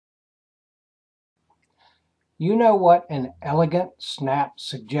You know what an elegant snap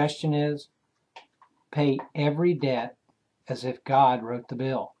suggestion is? Pay every debt as if God wrote the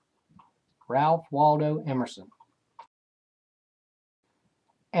bill. Ralph Waldo Emerson.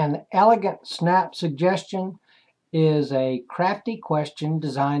 An elegant snap suggestion is a crafty question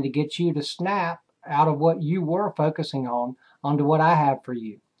designed to get you to snap out of what you were focusing on onto what I have for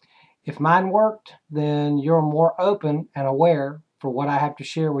you. If mine worked, then you're more open and aware for what I have to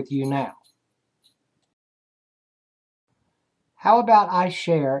share with you now. How about I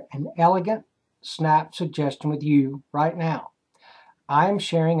share an elegant snap suggestion with you right now? I am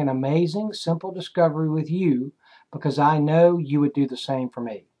sharing an amazing, simple discovery with you because I know you would do the same for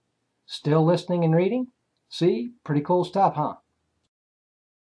me. Still listening and reading? See, pretty cool stuff, huh?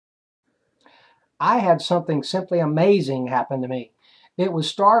 I had something simply amazing happen to me. It was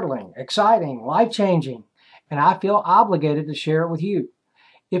startling, exciting, life-changing, and I feel obligated to share it with you.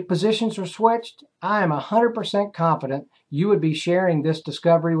 If positions were switched, I am 100% confident you would be sharing this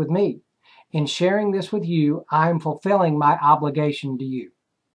discovery with me. In sharing this with you, I am fulfilling my obligation to you.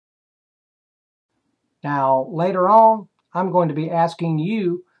 Now, later on, I'm going to be asking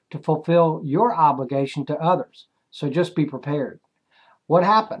you to fulfill your obligation to others, so just be prepared. What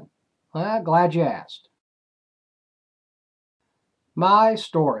happened? Well, glad you asked. My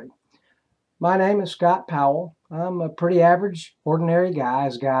story. My name is Scott Powell. I'm a pretty average, ordinary guy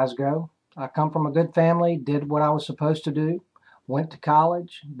as guys go. I come from a good family, did what I was supposed to do, went to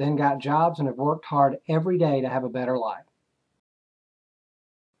college, then got jobs, and have worked hard every day to have a better life.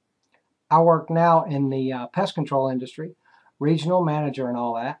 I work now in the pest control industry, regional manager and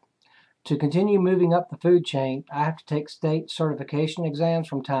all that. To continue moving up the food chain, I have to take state certification exams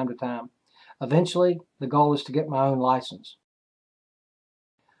from time to time. Eventually, the goal is to get my own license.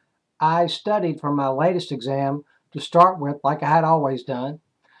 I studied for my latest exam to start with like I had always done.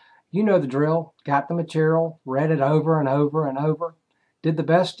 You know the drill. Got the material, read it over and over and over. Did the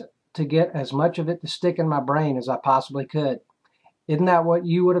best to get as much of it to stick in my brain as I possibly could. Isn't that what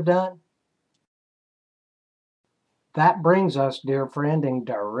you would have done? That brings us, dear friend, in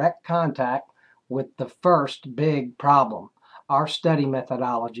direct contact with the first big problem, our study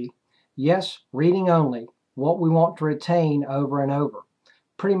methodology. Yes, reading only, what we want to retain over and over.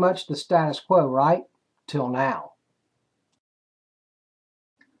 Pretty much the status quo, right? Till now.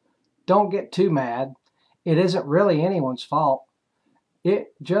 Don't get too mad. It isn't really anyone's fault.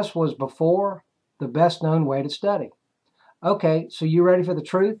 It just was before the best known way to study. Okay, so you ready for the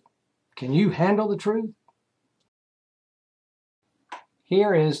truth? Can you handle the truth?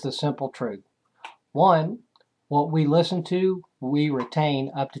 Here is the simple truth. 1, what we listen to, we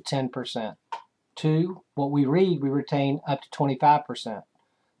retain up to 10%. 2, what we read, we retain up to 25%.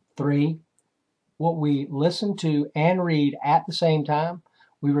 3, what we listen to and read at the same time,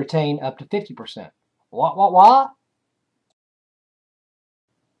 we retain up to 50%. What?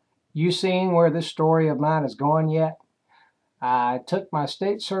 You seeing where this story of mine is going yet? I took my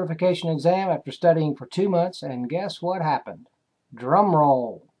state certification exam after studying for 2 months, and guess what happened? Drum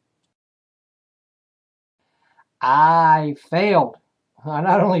roll. I failed. I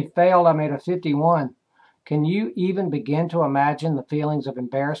not only failed, I made a 51. Can you even begin to imagine the feelings of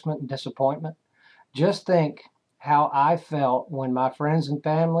embarrassment and disappointment? Just think how I felt when my friends and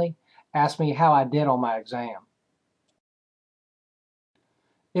family asked me how I did on my exam.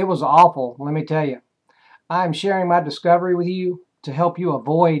 It was awful, let me tell you. I'm sharing my discovery with you to help you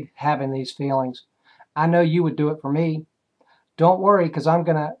avoid having these feelings. I know you would do it for me. Don't worry, because I'm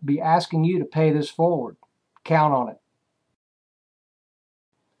going to be asking you to pay this forward. Count on it.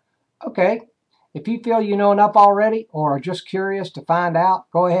 Okay, if you feel you know enough already or are just curious to find out,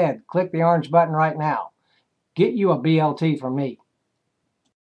 go ahead, click the orange button right now. Get you a BLT from me.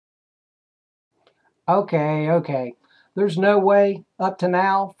 Okay. There's no way up to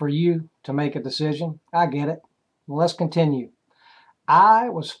now for you to make a decision. I get it. Well, let's continue. I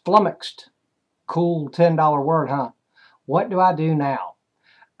was flummoxed. Cool $10 word, huh? What do I do now?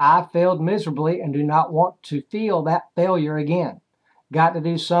 I failed miserably and do not want to feel that failure again. Got to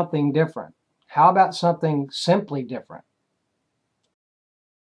do something different. How about something simply different?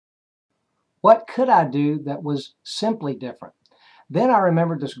 What could I do that was simply different? Then I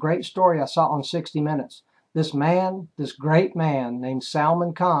remembered this great story I saw on 60 Minutes. This great man named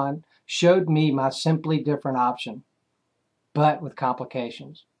Salman Khan showed me my simply different option, but with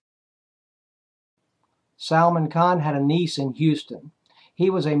complications. Salman Khan had a niece in Houston.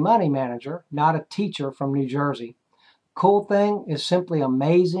 He was a money manager, not a teacher from New Jersey. Cool thing is simply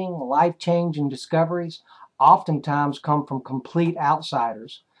amazing, life-changing discoveries oftentimes come from complete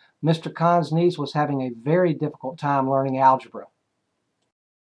outsiders. Mr. Khan's niece was having a very difficult time learning algebra.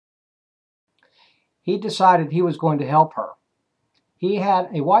 He decided he was going to help her. He had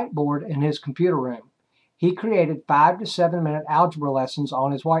a whiteboard in his computer room. He created 5 to 7 minute algebra lessons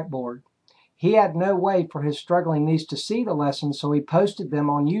on his whiteboard. He had no way for his struggling niece to see the lessons, so he posted them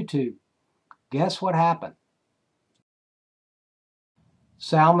on YouTube. Guess what happened?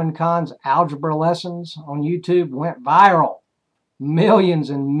 Salman Khan's algebra lessons on YouTube went viral. Millions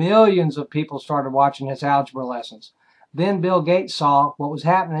and millions of people started watching his algebra lessons. Then Bill Gates saw what was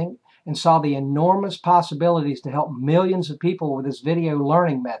happening and saw the enormous possibilities to help millions of people with this video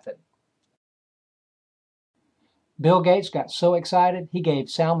learning method. Bill Gates got so excited, he gave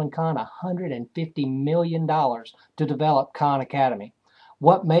Salman Khan $150 million to develop Khan Academy.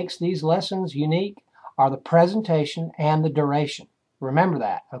 What makes these lessons unique are the presentation and the duration. Remember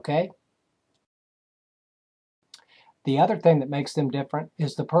that, okay? The other thing that makes them different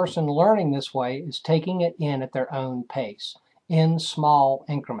is the person learning this way is taking it in at their own pace, in small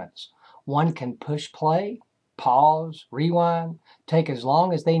increments. One can push play, pause, rewind, take as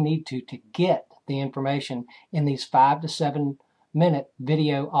long as they need to get the information in these 5 to 7 minute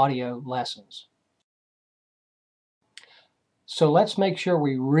video audio lessons. So let's make sure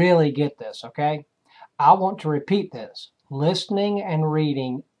we really get this, okay? I want to repeat this. Listening and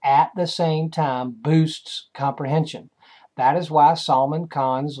reading at the same time boosts comprehension. That is why Salman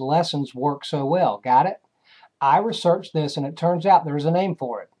Khan's lessons work so well. Got it? I researched this and it turns out there is a name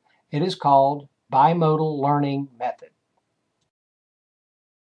for it. It is called bimodal learning method.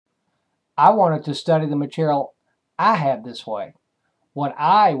 I wanted to study the material I had this way. What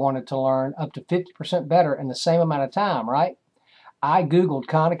I wanted to learn up to 50% better in the same amount of time, right? I Googled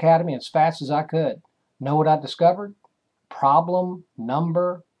Khan Academy as fast as I could. Know what I discovered? Problem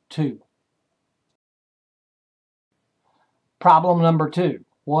number 2. Problem number 2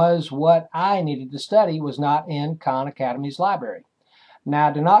 was what I needed to study was not in Khan Academy's library.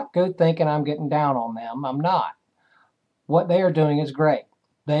 Now, do not go thinking I'm getting down on them. I'm not. What they are doing is great.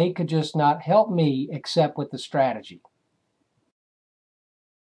 They could just not help me except with the strategy.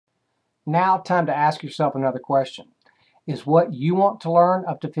 Now, time to ask yourself another question. Is what you want to learn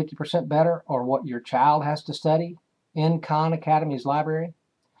up to 50% better or what your child has to study in Khan Academy's library?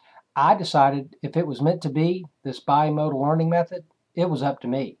 I decided if it was meant to be, this bimodal learning method, it was up to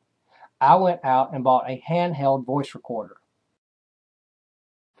me. I went out and bought a handheld voice recorder.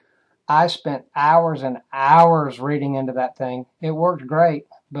 I spent hours and hours reading into that thing. It worked great,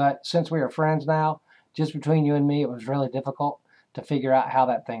 but since we are friends now, just between you and me, it was really difficult to figure out how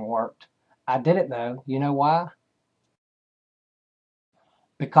that thing worked. I did it though. You know why?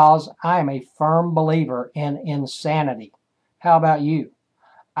 Because I am a firm believer in insanity. How about you?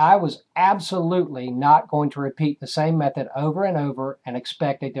 I was absolutely not going to repeat the same method over and over and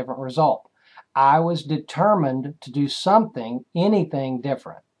expect a different result. I was determined to do something, anything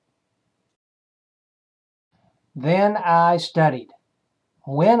different. Then I studied.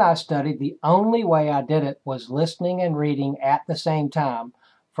 When I studied, the only way I did it was listening and reading at the same time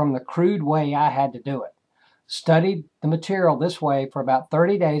from the crude way I had to do it. Studied the material this way for about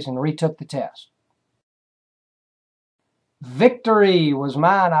 30 days and retook the test. Victory was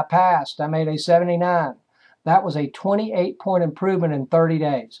mine. I passed. I made a 79. That was a 28-point improvement in 30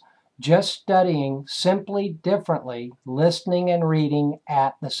 days. Just studying simply differently, listening and reading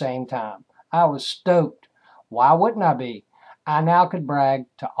at the same time. I was stoked. Why wouldn't I be? I now could brag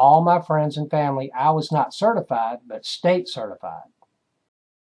to all my friends and family I was not certified, but state certified.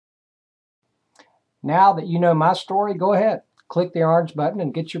 Now that you know my story, go ahead. Click the orange button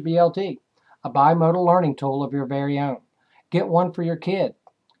and get your BLT, a bimodal learning tool of your very own. Get one for your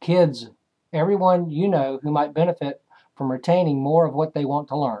kids, everyone you know who might benefit from retaining more of what they want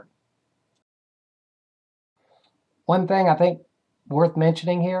to learn. One thing I think worth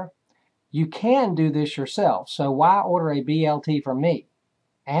mentioning here, you can do this yourself, so why order a BLT from me?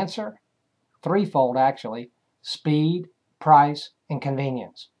 Answer? Threefold actually. Speed, price, and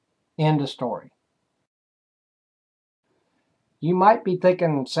convenience. End of story. You might be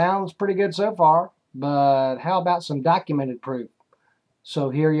thinking, sounds pretty good so far, but how about some documented proof?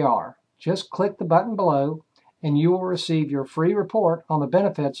 So here you are. Just click the button below and you will receive your free report on the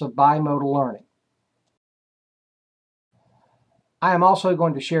benefits of bimodal learning. I am also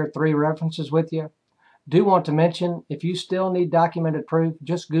going to share 3 references with you. Do want to mention, if you still need documented proof,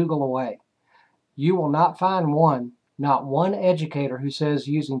 just Google away. You will not find not one educator who says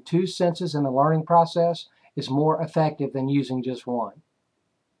using 2 senses in the learning process is more effective than using just one.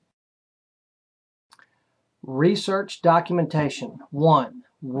 Research documentation. 1.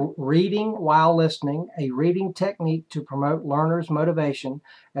 Reading while listening, a reading technique to promote learners' motivation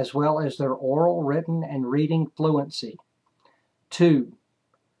as well as their oral, written, and reading fluency. 2.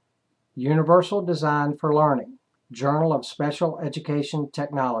 Universal Design for Learning, Journal of Special Education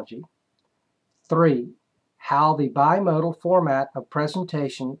Technology. 3. How the bimodal format of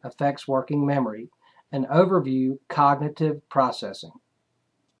presentation affects working memory, an overview cognitive processing.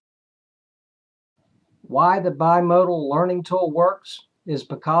 Why the bimodal learning tool works is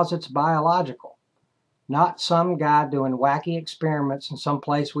because it's biological, not some guy doing wacky experiments in some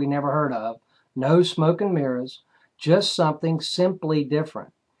place we never heard of, no smoke and mirrors, just something simply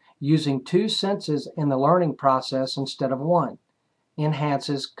different. Using two senses in the learning process instead of one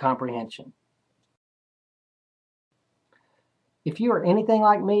enhances comprehension. If you are anything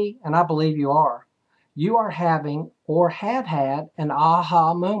like me, and I believe you are having or have had an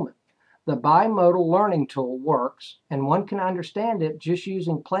aha moment. The bimodal learning tool works, and one can understand it just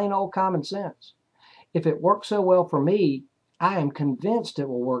using plain old common sense. If it works so well for me, I am convinced it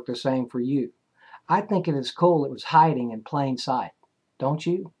will work the same for you. I think it is cool it was hiding in plain sight. Don't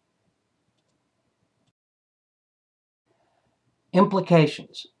you?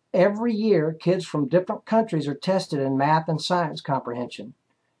 Implications. Every year, kids from different countries are tested in math and science comprehension.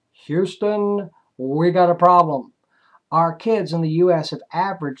 Houston, we got a problem. Our kids in the U.S. have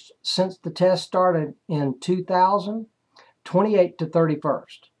averaged, since the test started in 2000, 28 to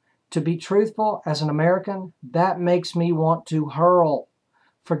 31st. To be truthful, as an American, that makes me want to hurl.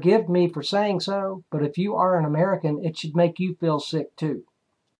 Forgive me for saying so, but if you are an American, it should make you feel sick too.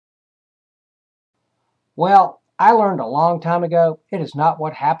 Well, I learned a long time ago, it is not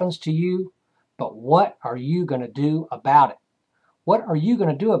what happens to you, but what are you going to do about it? What are you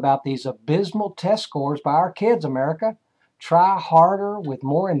going to do about these abysmal test scores by our kids, America? Try harder with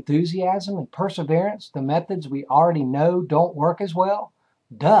more enthusiasm and perseverance the methods we already know don't work as well?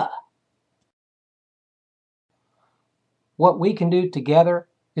 Duh. What we can do together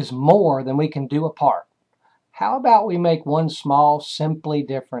is more than we can do apart. How about we make one small, simply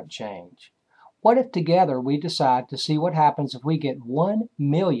different change? What if together we decide to see what happens if we get 1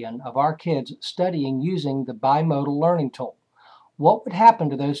 million of our kids studying using the bimodal learning tool? What would happen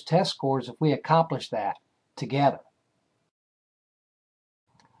to those test scores if we accomplish that together?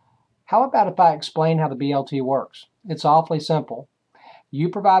 How about if I explain how the BLT works? It's awfully simple. You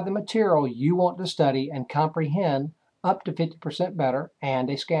provide the material you want to study and comprehend up to 50% better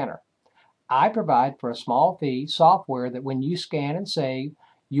and a scanner. I provide for a small fee software that when you scan and save,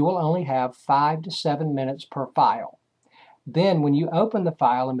 you will only have 5 to 7 minutes per file. Then when you open the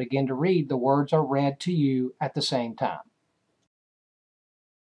file and begin to read, the words are read to you at the same time.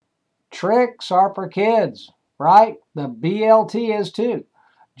 Tricks are for kids, right? The BLT is too,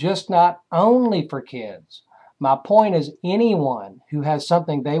 just not only for kids. My point is anyone who has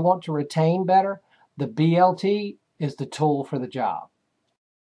something they want to retain better, the BLT is the tool for the job.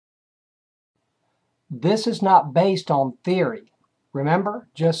 This is not based on theory. Remember,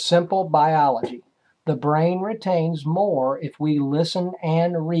 just simple biology. The brain retains more if we listen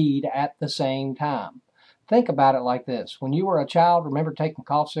and read at the same time. Think about it like this. When you were a child, remember taking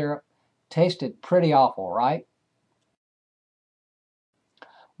cough syrup? Tasted pretty awful, right?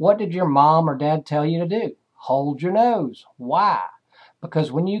 What did your mom or dad tell you to do? Hold your nose. Why?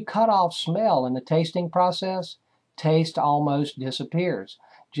 Because when you cut off smell in the tasting process, taste almost disappears.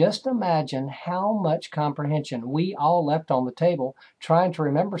 Just imagine how much comprehension we all left on the table trying to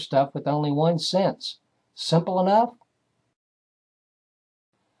remember stuff with only one sense. Simple enough?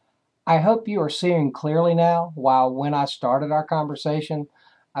 I hope you are seeing clearly now, while when I started our conversation,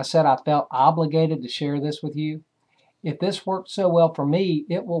 I said I felt obligated to share this with you. If this worked so well for me,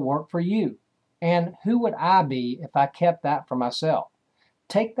 it will work for you. And who would I be if I kept that for myself?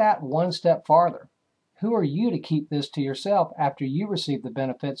 Take that one step farther. Who are you to keep this to yourself after you receive the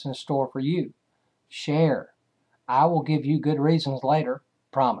benefits in store for you? Share. I will give you good reasons later.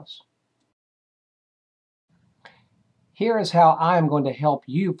 Promise. Here is how I am going to help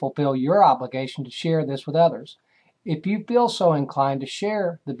you fulfill your obligation to share this with others. If you feel so inclined to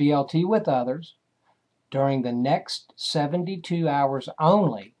share the BLT with others, during the next 72 hours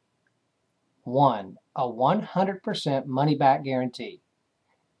only, 1. A 100% money-back guarantee.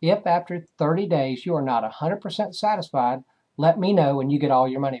 If after 30 days you are not 100% satisfied, let me know and you get all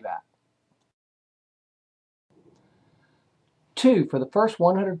your money back. 2. For the first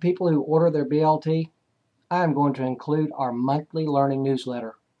 100 people who order their BLT, I am going to include our monthly learning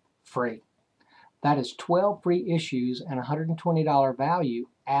newsletter, free. That is 12 free issues and $120 value,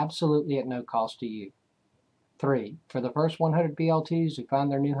 absolutely at no cost to you. 3. For the first 100 BLTs who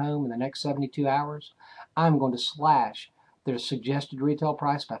find their new home in the next 72 hours, I'm going to slash their suggested retail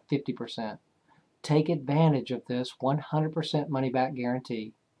price by 50%. Take advantage of this 100% money-back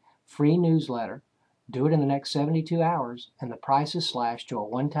guarantee, free newsletter, Do it in the next 72 hours, and the price is slashed to a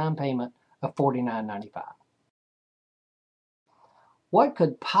one-time payment of $49.95. What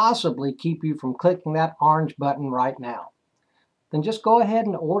could possibly keep you from clicking that orange button right now? Then just go ahead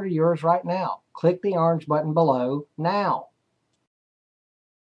and order yours right now. Click the orange button below now.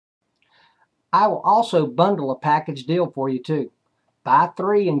 I will also bundle a package deal for you too. Buy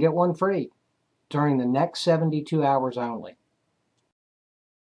 3 and get 1 free during the next 72 hours only.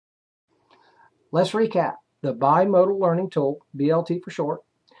 Let's recap. The Bimodal Learning Tool, BLT for short.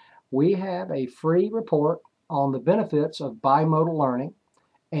 We have a free report on the benefits of bimodal learning,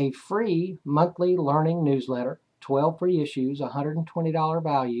 a free monthly learning newsletter, 12 free issues, $120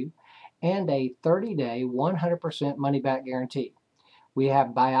 value, and a 30-day 100% money-back guarantee. We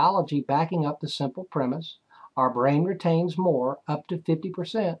have biology backing up the simple premise. Our brain retains more, up to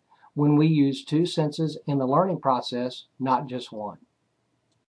 50%, when we use 2 senses in the learning process, not just 1.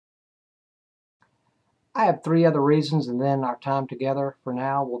 I have 3 other reasons, and then our time together for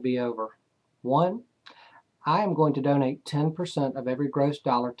now will be over. 1, I am going to donate 10% of every gross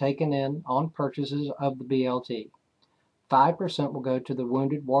dollar taken in on purchases of the BLT. 5% will go to the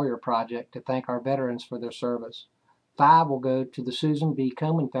Wounded Warrior Project to thank our veterans for their service. 5 will go to the Susan B.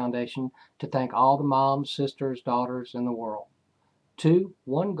 Komen Foundation to thank all the moms, sisters, daughters in the world. 2,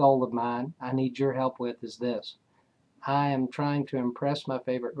 one goal of mine I need your help with is this. I am trying to impress my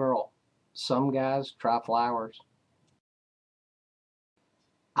favorite girl. Some guys try flowers.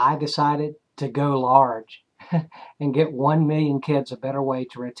 I decided to go large and get 1 million kids a better way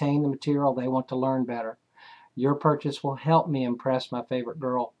to retain the material they want to learn better. Your purchase will help me impress my favorite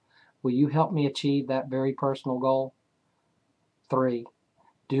girl. Will you help me achieve that very personal goal? 3,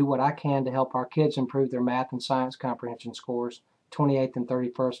 do what I can to help our kids improve their math and science comprehension scores. 28th and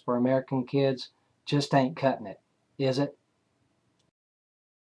 31st for American kids just ain't cutting it, is it?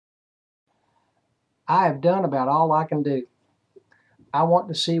 I have done about all I can do. I want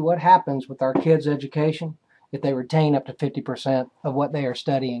to see what happens with our kids' education if they retain up to 50% of what they are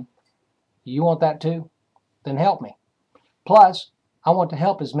studying. You want that too? Then help me. Plus, I want to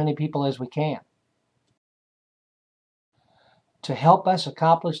help as many people as we can. To help us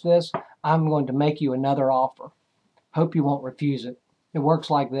accomplish this, I'm going to make you another offer. Hope you won't refuse it. It works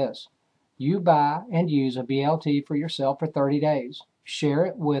like this. You buy and use a BLT for yourself for 30 days. Share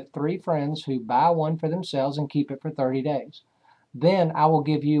it with 3 friends who buy one for themselves and keep it for 30 days. Then I will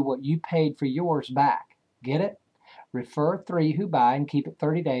give you what you paid for yours back. Get it? Refer 3 who buy and keep it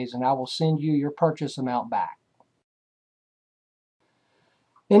 30 days, and I will send you your purchase amount back.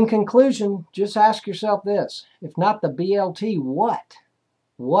 In conclusion, just ask yourself this. If not the BLT, what?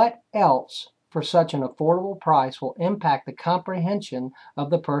 What else for such an affordable price will impact the comprehension of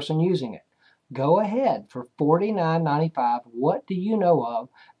the person using it? Go ahead. For $49.95, what do you know of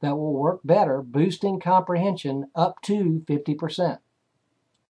that will work better, boosting comprehension up to 50%?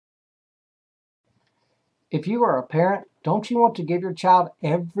 If you are a parent, don't you want to give your child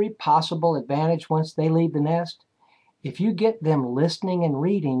every possible advantage once they leave the nest? If you get them listening and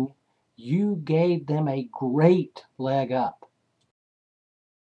reading, you gave them a great leg up.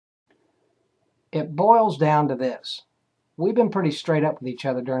 It boils down to this. We've been pretty straight up with each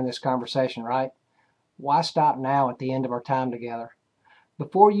other during this conversation, right? Why stop now at the end of our time together?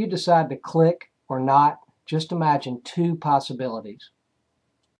 Before you decide to click or not, just imagine 2 possibilities.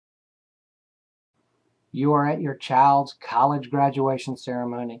 You are at your child's college graduation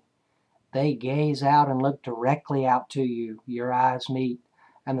ceremony. They gaze out and look directly out to you. Your eyes meet,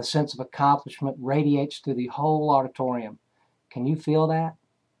 and the sense of accomplishment radiates through the whole auditorium. Can you feel that?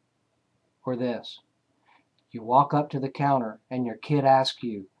 Or this. You walk up to the counter and your kid asks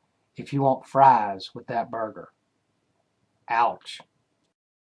you if you want fries with that burger. Ouch.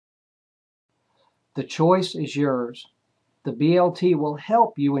 The choice is yours. The BLT will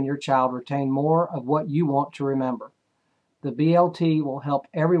help you and your child retain more of what you want to remember. The BLT will help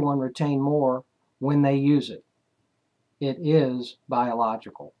everyone retain more when they use it. It is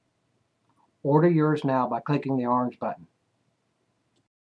biological. Order yours now by clicking the orange button.